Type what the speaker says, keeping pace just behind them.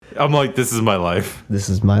I'm like, this is my life. This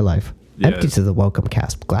is my life. Yeah. Empty to the welcome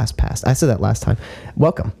cast glass past. I said that last time.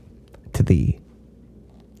 Welcome to the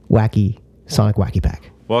Sonic Wacky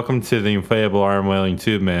Pack. Welcome to the inflatable arm wailing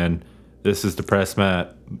tube man. This is Depressed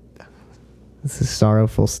Matt. This is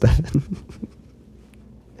Sorrowful Stefan.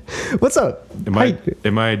 What's up? Am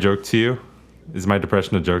I a joke to you? Is my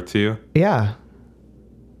depression a joke to you? Yeah.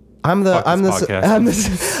 I'm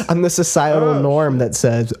the societal norm that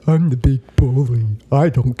says I'm the big bully. I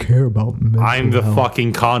don't care about mental I'm the health.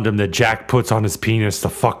 fucking condom that Jack puts on his penis to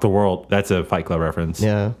fuck the world. That's a Fight Club reference.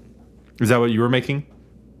 Yeah. Is that what you were making?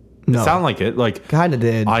 No. It sounded like it. Like Kind of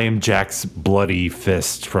did. I am Jack's bloody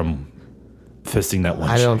fist from fisting that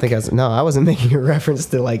one. I don't think I wasn't making a reference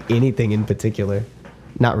to like anything in particular.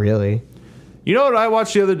 Not really. You know what I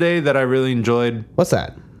watched the other day that I really enjoyed? What's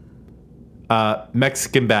that?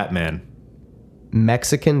 Mexican Batman.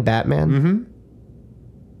 Mexican Batman? Mm-hmm.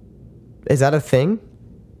 Is that a thing?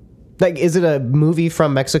 Like, is it a movie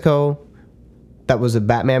from Mexico that was a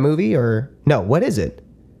Batman movie? Or no, what is it?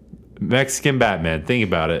 Mexican Batman. Think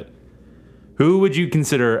about it. Who would you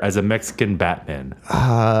consider as a Mexican Batman?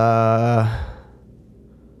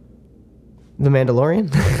 The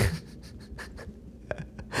Mandalorian?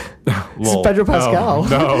 It's Pedro Pascal.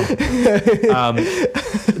 No.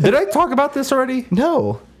 Did I talk about this already?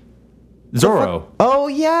 No. Zorro. Oh,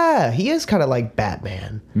 yeah. He is kind of like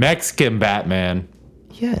Batman. Mexican Batman.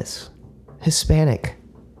 Yes. Hispanic.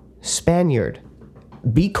 Spaniard.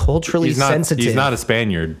 Be culturally sensitive. He's not a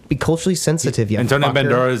Spaniard. Be culturally sensitive, you Antonio fucker.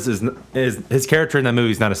 Banderas is his character in that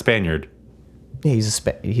movie is not a Spaniard. Yeah, he's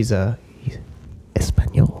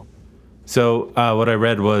Espanol. So what I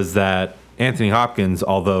read was that Anthony Hopkins,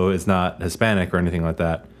 although is not Hispanic or anything like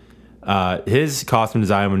that, his costume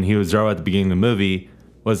design when he was Zorro at the beginning of the movie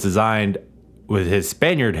was designed with his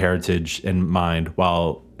Spaniard heritage in mind,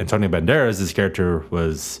 while Antonio Banderas' character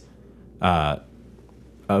was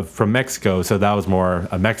from Mexico, so that was more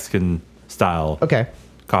a Mexican style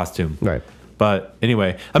costume. Right. But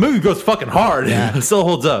anyway, a movie goes fucking hard. Yeah. It still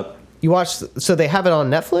holds up. You watched, so they have it on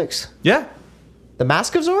Netflix? Yeah. The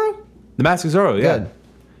Mask of Zorro? The Mask of Zorro, yeah. Good.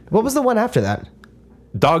 What was the one after that?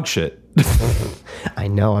 Dog shit. I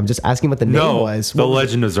know, I'm just asking what the name was. The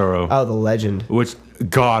Legend of Zorro. Oh, The Legend. Which,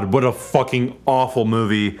 God, what a fucking awful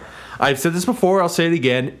movie. I've said this before, I'll say it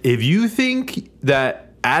again. If you think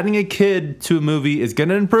that adding a kid to a movie is going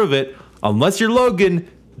to improve it, unless you're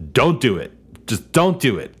Logan, don't do it. Just don't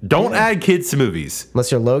do it. Don't add kids to movies.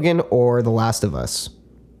 Unless you're Logan or The Last of Us.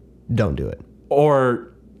 Don't do it.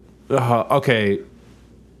 Or, okay.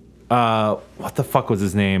 What the fuck was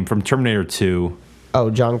his name? From Terminator 2. Oh,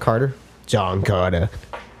 John Carter? John Carter.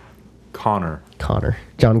 Connor.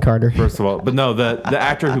 John Carter. First of all. But no, the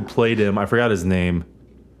actor who played him, I forgot his name.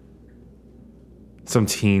 Some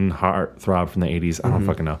teen heartthrob from the 80s. I don't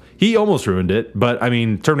fucking know. He almost ruined it. But, I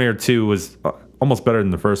mean, Terminator 2 was almost better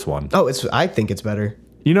than the first one. Oh, I think it's better.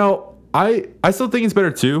 You know, I still think it's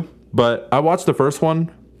better too. But I watched the first one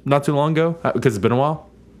not too long ago because it's been a while.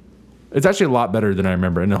 It's actually a lot better than I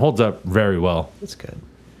remember. And it holds up very well. That's good.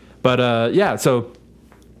 But, yeah, so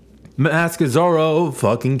Mask of Zorro,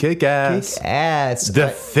 fucking kick ass. Kick ass. The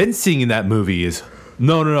fencing in that movie is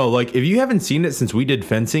no. Like, if you haven't seen it since we did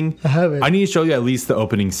fencing, I haven't. I need to show you at least the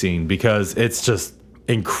opening scene because it's just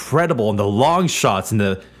incredible. And the long shots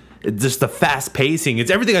and just the fast pacing.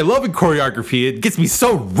 It's everything I love in choreography. It gets me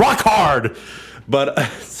so rock hard. But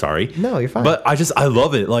sorry. No, you're fine. But I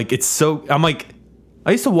love it. Like, it's so. I'm like,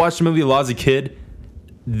 I used to watch the movie a lot as a kid.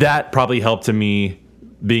 That probably helped to me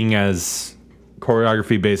being as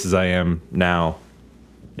choreography based as I am now.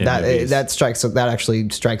 That actually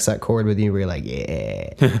strikes that chord with you where you're like,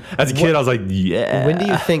 yeah. As a kid, I was like, yeah. When do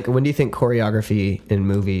you think choreography in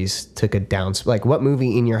movies took a down? Like, what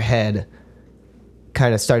movie in your head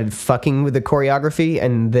kind of started fucking with the choreography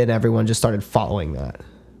and then everyone just started following that?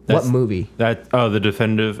 What movie? The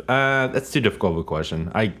Definitive. That's too difficult of a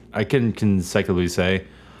question. I can consecutively say.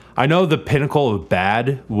 I know the pinnacle of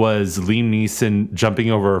bad was Liam Neeson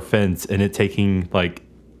jumping over a fence and it taking like,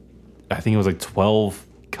 I think it was like 12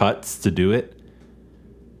 cuts to do it.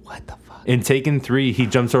 What the fuck? In Taken 3, he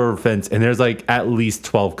jumps over a fence and there's like at least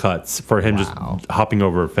 12 cuts for him just hopping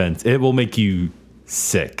over a fence. It will make you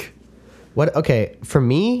sick. What? Okay, for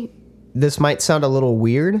me, this might sound a little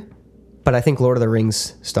weird, but I think Lord of the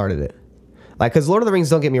Rings started it. Like, because Lord of the Rings,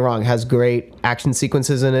 don't get me wrong, has great action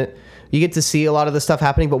sequences in it. You get to see a lot of the stuff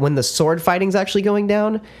happening, but when the sword fighting's actually going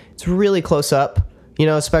down, it's really close up, you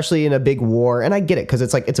know, especially in a big war. And I get it, because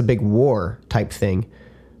it's a big war type thing.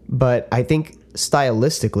 But I think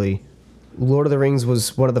stylistically, Lord of the Rings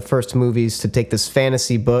was one of the first movies to take this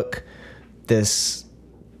fantasy book, this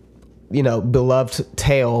beloved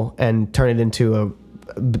tale and turn it into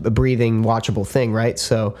a breathing, watchable thing, right?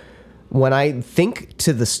 So when I think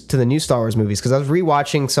to the new Star Wars movies, because I was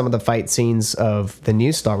rewatching some of the fight scenes of the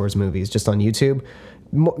new Star Wars movies just on YouTube,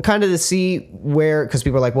 kind of to see where, because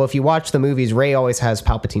people are like, well, if you watch the movies, Rey always has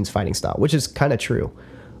Palpatine's fighting style, which is kind of true.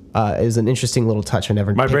 Is an interesting little touch. My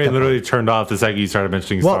brain literally turned off the second you started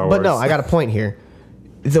mentioning Star Wars. But no, I got a point here.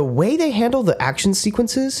 The way they handle the action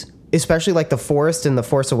sequences, especially like the forest and the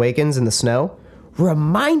Force Awakens and the snow,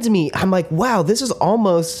 reminds me. I'm like, wow, this is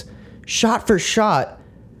almost shot for shot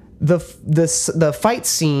the fight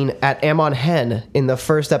scene at Amon Hen in the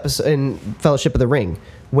first episode in Fellowship of the Ring,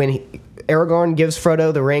 when Aragorn gives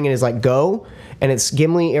Frodo the ring and is like, go, and it's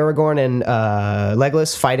Gimli, Aragorn, and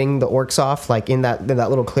Legolas fighting the orcs off, like in that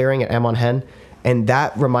little clearing at Amon Hen, and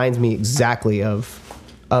that reminds me exactly of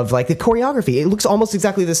like the choreography. It looks almost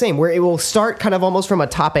exactly the same, where it will start kind of almost from a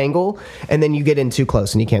top angle, and then you get in too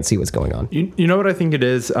close and you can't see what's going on. You know what I think it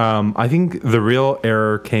is? I think the real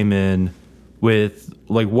error came in with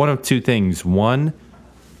like one of two things. One,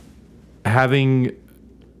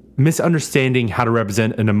 misunderstanding how to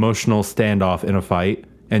represent an emotional standoff in a fight,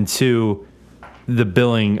 and two, the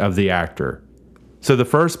billing of the actor. So the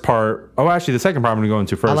first part, the second part I'm going to go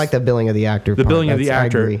into first. I like the billing of the actor. The billing of the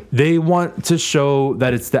actor. They want to show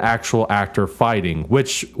that it's the actual actor fighting,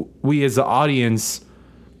 which we as the audience,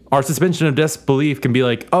 our suspension of disbelief can be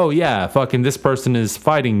like, oh yeah, fucking this person is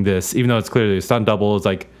fighting this, even though it's clearly a stunt double. It's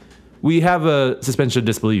like, we have a suspension of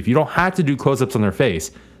disbelief. You don't have to do close-ups on their face.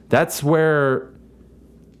 That's where,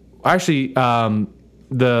 actually,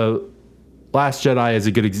 the Last Jedi is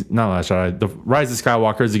a good, not Last Jedi, the Rise of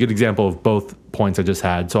Skywalker is a good example of both points I just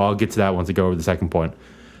had. So I'll get to that once I go over the second point.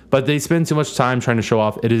 But they spend too much time trying to show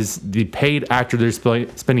off. It is the paid actor they're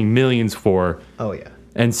spending millions for. Oh, yeah.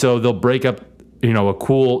 And so they'll break up, a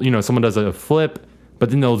cool, someone does a flip, but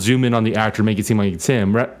then they'll zoom in on the actor, make it seem like it's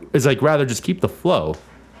him. It's like, rather just keep the flow.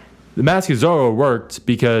 The Mask of Zorro worked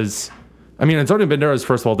because, Antonio Banderas,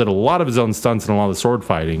 first of all, did a lot of his own stunts and a lot of the sword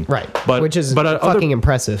fighting. Right. Which is fucking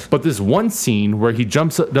impressive. But this one scene where he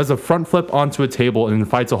does a front flip onto a table and then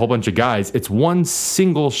fights a whole bunch of guys, it's one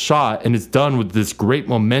single shot and it's done with this great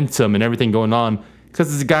momentum and everything going on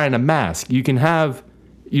because it's a guy in a mask. And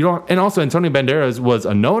also Antonio Banderas was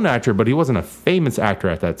a known actor, but he wasn't a famous actor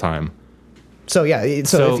at that time. So yeah,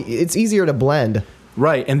 it's easier to blend.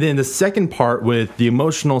 Right, and then the second part with the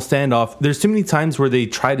emotional standoff, there's too many times where they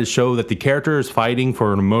try to show that the character is fighting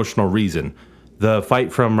for an emotional reason. The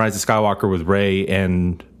fight from Rise of Skywalker with Rey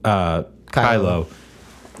and Kylo.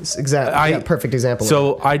 Exactly, perfect example.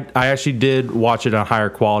 So I actually did watch it on higher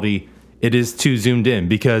quality. It is too zoomed in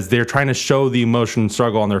because they're trying to show the emotion and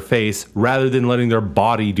struggle on their face rather than letting their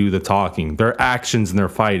body do the talking, their actions and their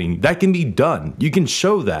fighting. That can be done. You can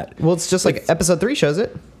show that. Well, it's just like Episode 3 shows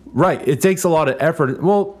it. Right. It takes a lot of effort.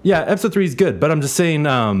 Well, yeah, Episode 3 is good, but I'm just saying...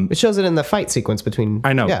 it shows it in the fight sequence between...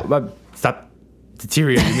 I know. Yeah. Stop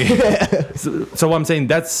deteriorating me. So what I'm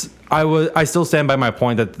saying, I still stand by my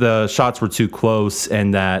point that the shots were too close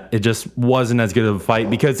and that it just wasn't as good of a fight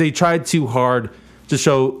because they tried too hard to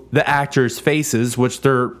show the actors' faces, which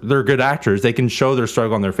they're good actors. They can show their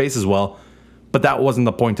struggle on their face as well, but that wasn't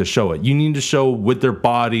the point to show it. You need to show with their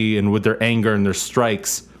body and with their anger and their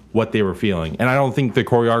strikes what they were feeling. And I don't think the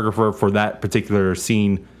choreographer for that particular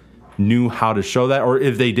scene knew how to show that, or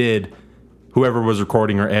if they did, whoever was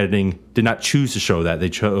recording or editing did not choose to show that.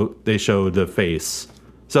 They showed the face.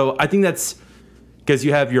 So I think that's because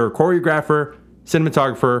you have your choreographer,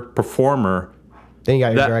 cinematographer, performer. Then you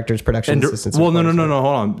got your directors, production assistants. Well, no, hold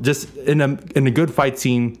on. Just in a good fight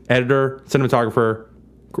scene, editor, cinematographer,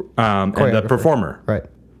 and the performer. Right.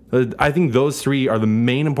 I think those three are the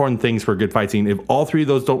main important things for a good fight scene. If all three of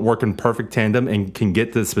those don't work in perfect tandem and can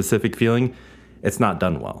get the specific feeling, it's not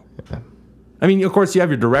done well. Okay. Of course, you have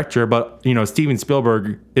your director, but, Steven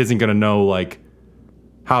Spielberg isn't going to know, like,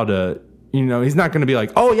 how to, he's not going to be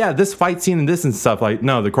like, oh, yeah, this fight scene and this and stuff. Like,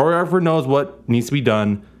 no, the choreographer knows what needs to be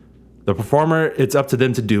done. The performer, it's up to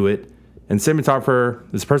them to do it. And cinematographer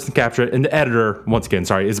is the person to capture it. And the editor, once again,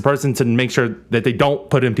 is the person to make sure that they don't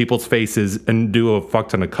put in people's faces and do a fuck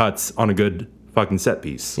ton of cuts on a good fucking set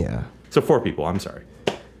piece. Yeah. So 4 people, I'm sorry.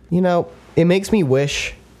 It makes me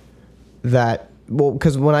wish that,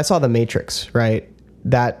 because when I saw The Matrix, right,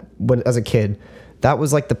 as a kid, that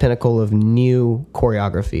was like the pinnacle of new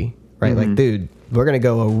choreography, right? Mm-hmm. Like, dude, we're going to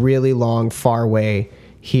go a really long, far way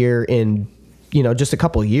here in, just a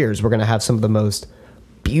couple of years. We're going to have some of the most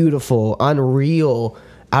beautiful, unreal,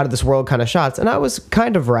 out of this world kind of shots. And I was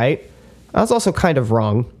kind of right. I was also kind of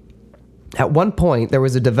wrong. At one point, there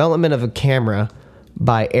was a development of a camera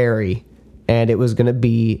by Arri, and it was going to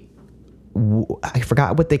be I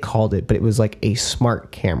forgot what they called it, but it was like a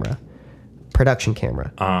smart camera, production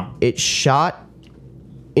camera. It shot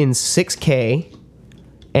in 6K,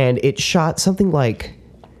 and it shot something like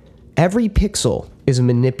every pixel is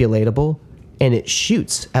manipulatable, and it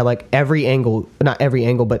shoots at like every angle, not every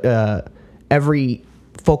angle, but every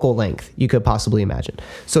focal length you could possibly imagine.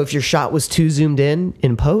 So if your shot was too zoomed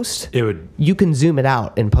in post, you can zoom it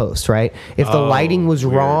out in post, right? If the lighting was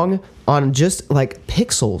wrong on just like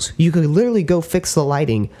pixels, you could literally go fix the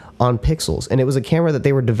lighting on pixels. And it was a camera that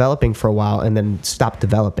they were developing for a while and then stopped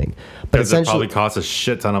developing. But because it probably cost a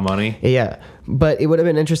shit ton of money. Yeah, but it would have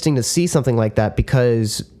been interesting to see something like that,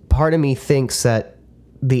 because part of me thinks that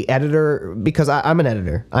the editor, because I'm an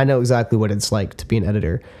editor, I know exactly what it's like to be an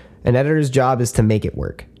editor. An editor's job is to make it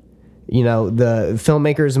work. You know, the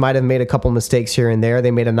filmmakers might have made a couple mistakes here and there.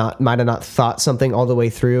 They might have not thought something all the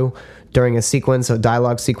way through during a sequence, a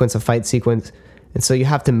dialogue sequence, a fight sequence. And so you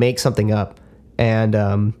have to make something up.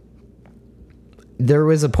 And there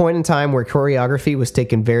was a point in time where choreography was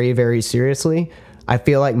taken very, very seriously. I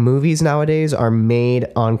feel like movies nowadays are made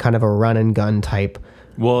on kind of a run and gun type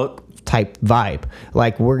vibe.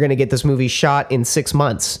 Like, we're going to get this movie shot in 6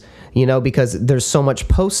 months. You know, because there's so much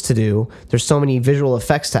post to do, there's so many visual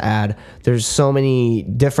effects to add, there's so many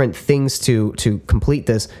different things to complete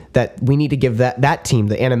this, that we need to give that team,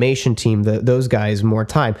 the animation team, those guys more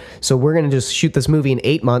time. So we're going to just shoot this movie in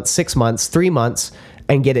 8 months, 6 months, 3 months,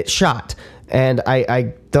 and get it shot. And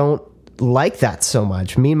I don't like that so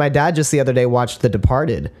much. Me and my dad just the other day watched The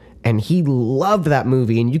Departed, and he loved that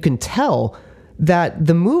movie. And you can tell that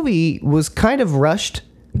the movie was kind of rushed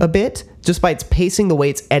a bit, just by its pacing, the way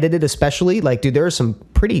it's edited, especially. Like, dude, there are some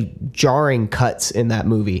pretty jarring cuts in that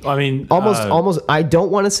movie. I mean, almost. I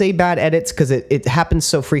don't want to say bad edits, because it happens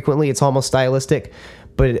so frequently. It's almost stylistic,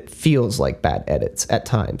 but it feels like bad edits at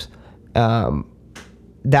times.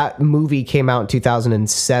 That movie came out in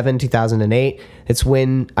 2007, 2008. It's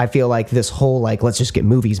when I feel like this whole like let's just get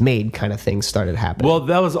movies made kind of thing started happening. Well,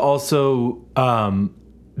 that was also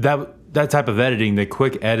that type of editing, the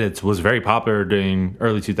quick edits, was very popular during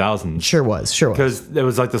early 2000s. Sure was. Because it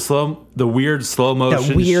was like the weird slow motion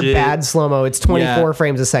that weird shit. Bad slow-mo. It's 24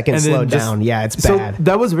 frames a second slowed down. Yeah, it's bad. So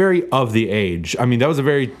that was very of the age. I mean, that was a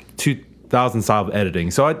very 2000 style of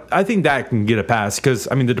editing. So I think that can get a pass, because,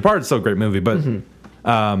 I mean, The Departed is still a great movie, but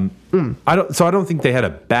I don't think they had a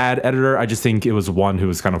bad editor. I just think it was one who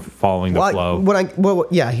was kind of following the flow.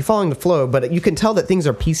 He's following the flow, but you can tell that things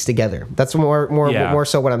are pieced together. That's more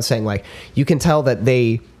so what I'm saying. Like, you can tell that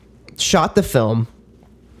they shot the film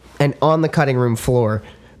and on the cutting room floor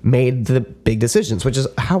made the big decisions, which is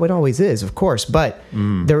how it always is, of course. But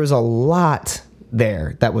there was a lot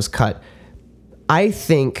there that was cut. I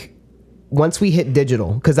think once we hit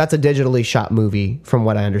digital, because that's a digitally shot movie from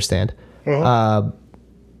what I understand.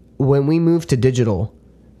 When we move to digital,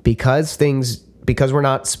 because we're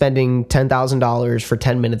not spending $10,000 for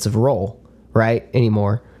 10 minutes of roll, right,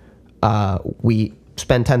 anymore, we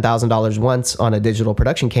spend $10,000 once on a digital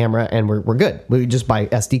production camera, and we're good. We just buy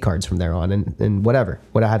SD cards from there on, and what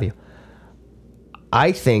have you.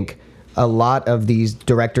 I think a lot of these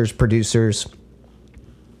directors, producers,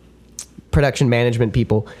 production management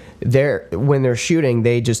people, when they're shooting,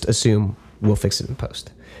 they just assume we'll fix it in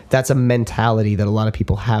post. That's a mentality that a lot of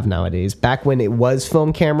people have nowadays. Back when it was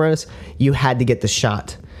film cameras, you had to get the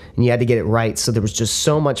shot and you had to get it right. So there was just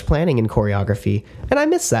so much planning and choreography. And I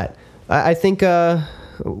miss that. I think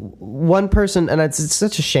one person, and it's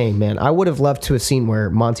such a shame, man. I would have loved to have seen where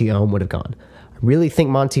Monty Ohm would have gone. I really think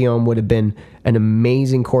Monty Ohm would have been an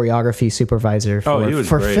amazing choreography supervisor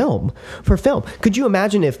for film. Could you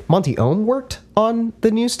imagine if Monty Ohm worked on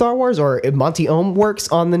the new Star Wars, or if Monty Ohm works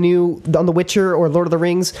on The Witcher or Lord of the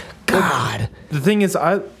Rings? God. The thing is, he's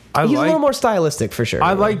a little more stylistic for sure.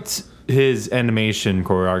 I liked his animation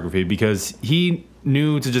choreography because he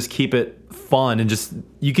knew to just keep it fun, and just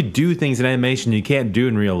you could do things in animation you can't do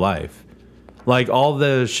in real life. Like all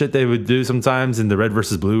the shit they would do sometimes in the red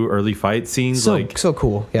versus blue early fight scenes. So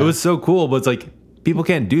cool. Yeah. It was so cool, but it's like people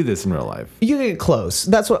can't do this in real life. You get close.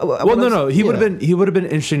 That's what. He would have been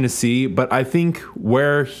interesting to see, but I think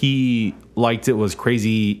where he liked it was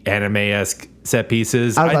crazy anime-esque set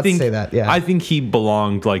pieces. I was about to say that. Yeah. I think he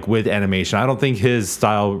belonged like with animation. I don't think his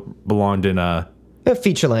style belonged in a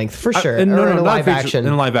feature length for sure. No, live action.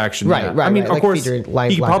 In live action, right? Yeah. Right. I mean, right. Of course, he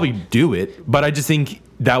could probably do it, but I just think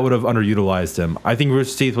that would have underutilized him. I think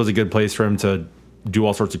Rooster Teeth was a good place for him to do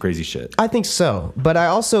all sorts of crazy shit. I think so, but I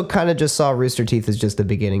also kind of just saw Rooster Teeth as just the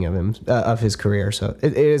beginning of his career. So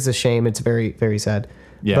it is a shame. It's very, very sad.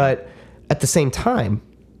 Yeah. But at the same time,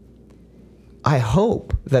 I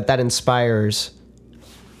hope that inspires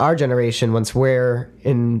our generation once we're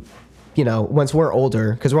in once we're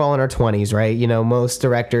older, because we're all in our 20s, right? Most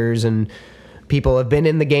directors and people have been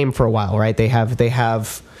in the game for a while, right? They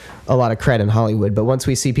have a lot of cred in Hollywood. But once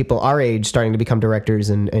we see people our age starting to become directors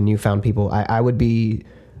and newfound people, I would be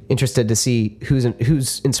interested to see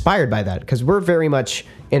who's inspired by that, because we're very much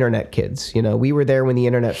internet kids. We were there when the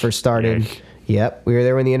internet first started. Yep, we were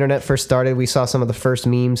there when the internet first started. We saw some of the first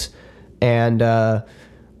memes, and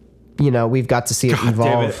we've got to see it evolve.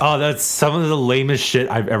 Damn it. Oh, that's some of the lamest shit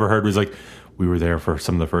I've ever heard. Was like, we were there for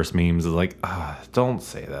some of the first memes. It's like, don't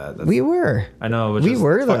say that. We were. I know, but we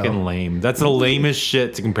were fucking lame. That's the lamest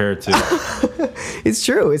shit to compare it to. It's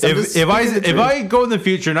true. If I go in the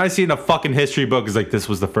future and I see in a fucking history book is like, this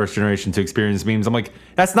was the first generation to experience memes, I'm like,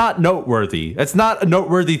 that's not noteworthy. That's not a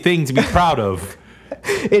noteworthy thing to be proud of.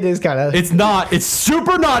 It is kind of. It's not. It's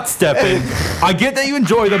super not, Stefan. I get that you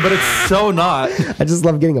enjoy them, but it's so not. I just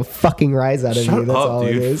love getting a fucking rise out of you. That's all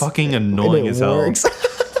dude. it is. Fucking annoying as hell.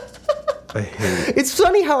 I hate it. It's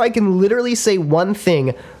funny how I can literally say one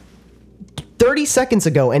thing 30 seconds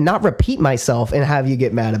ago and not repeat myself and have you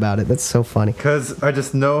get mad about it. That's so funny. Because I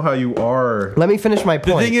just know how you are. Let me finish my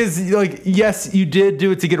point. The thing is, like, yes, you did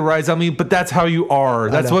do it to get a rise on me, but that's how you are.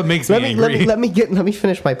 That's what makes me angry. Let me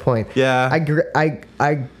finish my point. Yeah.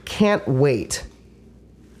 I can't wait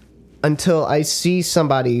until I see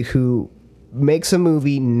somebody who makes a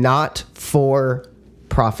movie not for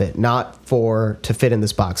profit, not to fit in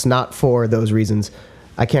this box, not for those reasons.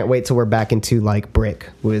 I can't wait till we're back into like Brick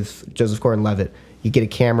with Joseph Gordon-Levitt. You get a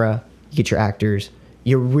camera, you get your actors,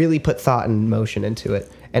 you really put thought and motion into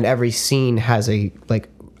it, and every scene has a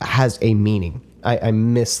meaning. I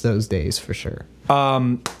miss those days for sure.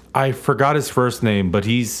 I forgot his first name, but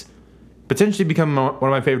he's potentially become one of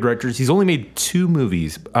my favorite directors. He's only made 2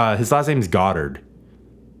 movies. His last name is Goddard.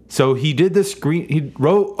 So he did the screen. He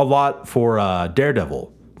wrote a lot for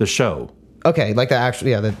Daredevil, the show. Okay, like the actual,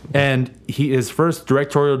 yeah. And his first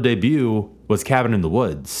directorial debut was Cabin in the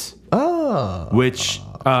Woods. Oh. Which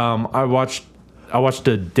I watched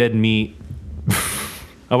a Dead Meat.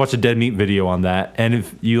 I watched a Dead Meat video on that. And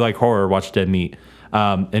if you like horror, watch Dead Meat.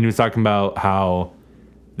 And he was talking about how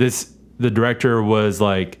the director was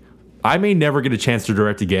like, I may never get a chance to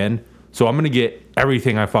direct again, so I'm going to get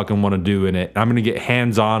everything I fucking want to do in it. I'm going to get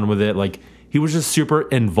hands-on with it. Like, he was just super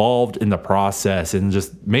involved in the process and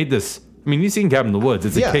just made this. I mean, you've seen Cabin in the Woods.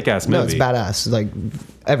 It's a kick-ass movie. No, it's badass. Like,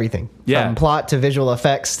 everything. Yeah. From plot to visual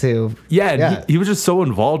effects to... Yeah, and he was just so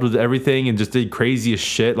involved with everything and just did crazy as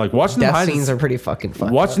shit. Like, watching death scenes are pretty fucking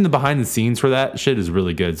fun. Watching the behind the scenes for that shit is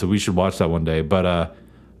really good, so we should watch that one day. But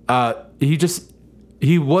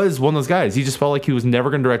he was one of those guys. He just felt like he was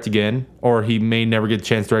never going to direct again, or he may never get a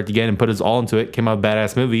chance to direct again, and put his all into it, came out with a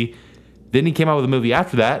badass movie. Then he came out with a movie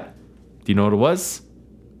after that. Do you know what it was?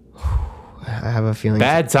 I have a feeling.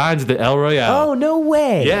 Bad Times at the El Royale. Oh, no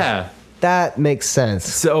way. Yeah. That makes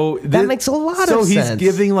sense. So that makes a lot of sense. So he's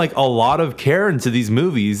giving like a lot of care into these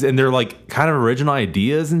movies, and they're like kind of original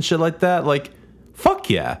ideas and shit like that. Like, fuck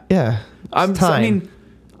yeah. Yeah. I mean,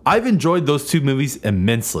 I've enjoyed those 2 movies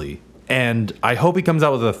immensely. And I hope he comes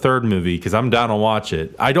out with a 3rd movie, because I'm down to watch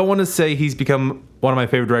it. I don't want to say he's become one of my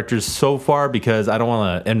favorite directors so far, because I don't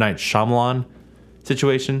want a M. Night Shyamalan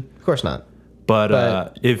situation. Of course not.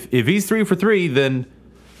 But if he's 3 for 3, then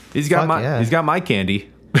he's got my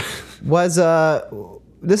candy. Was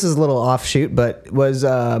this is a little offshoot, but was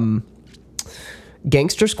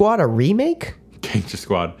Gangster Squad a remake? Gangster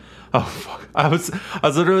Squad. Oh fuck! I was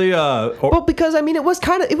literally. Well, because I mean, it was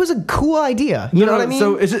a cool idea. You know what I mean?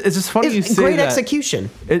 So it's just funny you say great that. execution.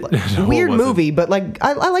 Weird movie, but like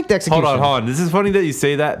I like the execution. Hold on. This is funny that you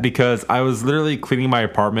say that, because I was literally cleaning my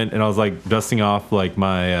apartment and I was like dusting off like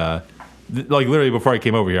my like literally before I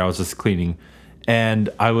came over here, I was just cleaning, and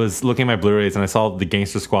I was looking at my Blu-rays and I saw the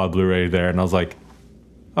Gangster Squad Blu-ray there, and I was like,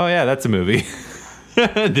 oh yeah, that's a movie.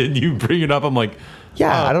 Then you bring it up, I'm like,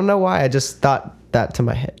 yeah, I don't know why I just thought that to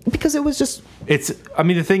my head, because it was just. I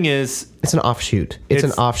mean, the thing is, it's an offshoot. It's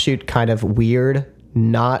an offshoot, kind of weird,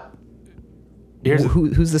 not.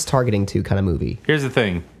 Who's this targeting to kind of movie? Here's the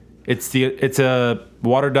thing, it's a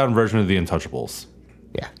watered down version of The Untouchables.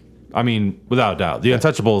 Yeah. I mean, without a doubt, The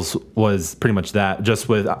Untouchables was pretty much that. Just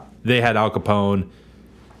with they had Al Capone,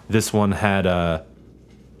 this one had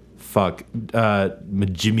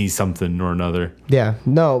Jimmy something or another. Yeah,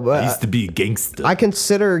 no, I used to be a gangster. I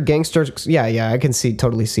consider gangsters. Yeah, I can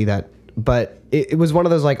totally see that. But it was one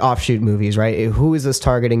of those like offshoot movies, right? Who is this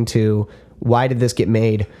targeting to? Why did this get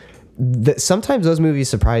made? Sometimes those movies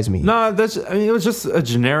surprise me. No, it was just a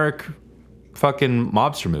generic fucking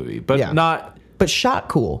mobster movie, but not. But shot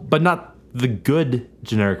cool. But not the good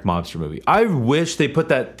generic mobster movie. I wish they put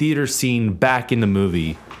that theater scene back in the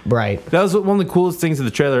movie. Right. That was one of the coolest things in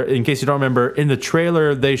the trailer. In case you don't remember, in the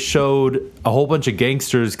trailer, they showed a whole bunch of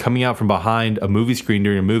gangsters coming out from behind a movie screen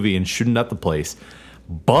during a movie and shooting up the place.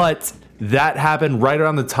 But that happened right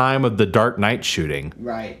around the time of the Dark Knight shooting.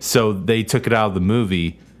 Right. So they took it out of the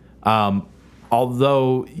movie.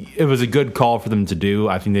 Although it was a good call for them to do,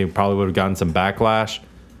 I think they probably would have gotten some backlash.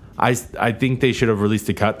 I think they should have released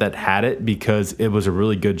a cut that had it because it was a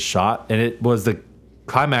really good shot and it was the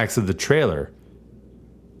climax of the trailer.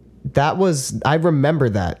 I remember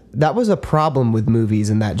that. That was a problem with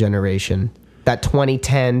movies in that generation. That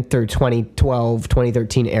 2010 through 2012,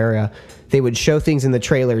 2013 era. They would show things in the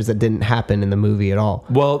trailers that didn't happen in the movie at all.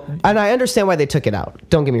 Well, and I understand why they took it out.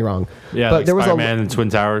 Don't get me wrong. Yeah, but like there was Spider-Man and Twin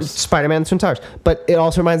Towers. Spider-Man and Twin Towers. But it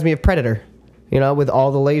also reminds me of Predator. You know, with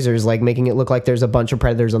all the lasers, like making it look like there's a bunch of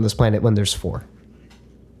predators on this planet when there's 4.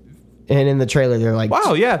 And in the trailer, they're like,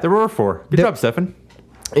 wow, yeah, there were 4. Good job, Stefan.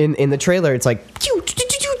 In the trailer, it's like, choo, choo,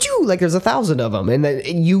 choo, choo, choo, like there's 1,000 of them. And then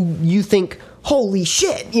you think, holy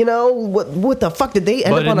shit, you know, what the fuck? Did they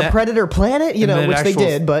end up on a predator planet? You know, which they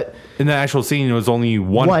did, but... In the actual scene, it was only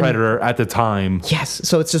one predator at the time. Yes,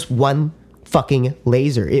 so it's just one fucking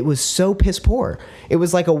laser. It was so piss poor. It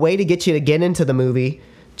was like a way to get you to get into the movie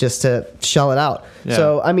just to shell it out. Yeah.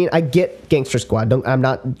 So, I mean, I get Gangster Squad. I'm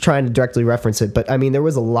not trying to directly reference it, but I mean, there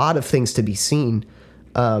was a lot of things to be seen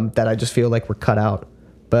that I just feel like were cut out.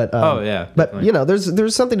 But definitely. You know,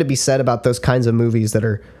 there's something to be said about those kinds of movies that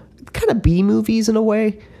are kind of B movies in a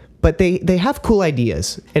way, but they have cool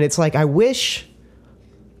ideas. And it's like, I wish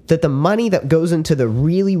that the money that goes into the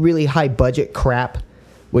really, really high budget crap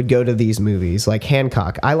would go to these movies like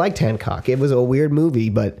Hancock. I liked Hancock. It was a weird movie,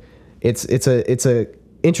 but it's a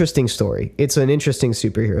interesting story. It's an interesting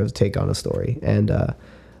superhero take on a story. And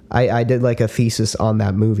I did like a thesis on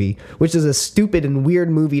that movie, which is a stupid and weird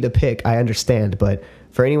movie to pick. I understand, but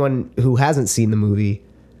for anyone who hasn't seen the movie,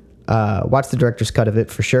 watch the director's cut of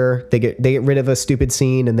it for sure. They get rid of a stupid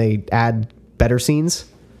scene and they add better scenes.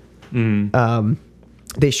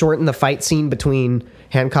 They shorten the fight scene between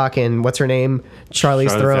Hancock and what's her name,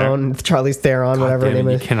 Charlize Theron, whatever her name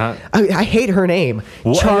is. I hate her name,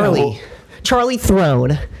 Charlie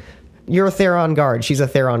Theron. You're a Theron guard. She's a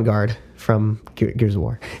Theron guard from Gears of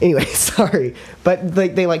War. Anyway, sorry, but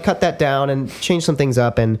they like cut that down and change some things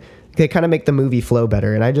up, and they kind of make the movie flow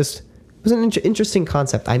better. And it was an interesting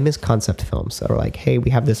concept. I miss concept films that are like, hey,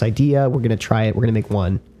 we have this idea, we're gonna try it, we're gonna make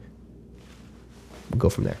one, we'll go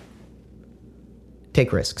from there.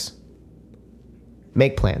 Take risks.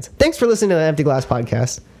 Make plans. Thanks for listening to the Empty Glass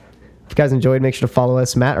Podcast. If you guys enjoyed, make sure to follow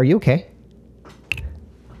us. Matt, are you okay?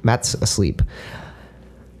 Matt's asleep.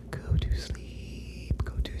 Go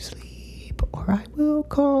to sleep, or I will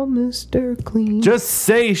call Mr. Clean. Just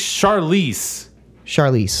say Charlize.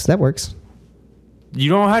 Charlize. That works. You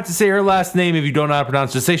don't have to say her last name if you don't know how to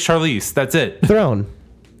pronounce it. Just say Charlize. That's it. Theron.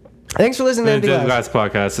 Thanks for listening to the Empty Glass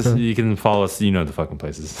Podcast. You can follow us. You know the fucking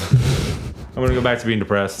places. I'm going to go back to being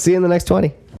depressed. See you in the next 20.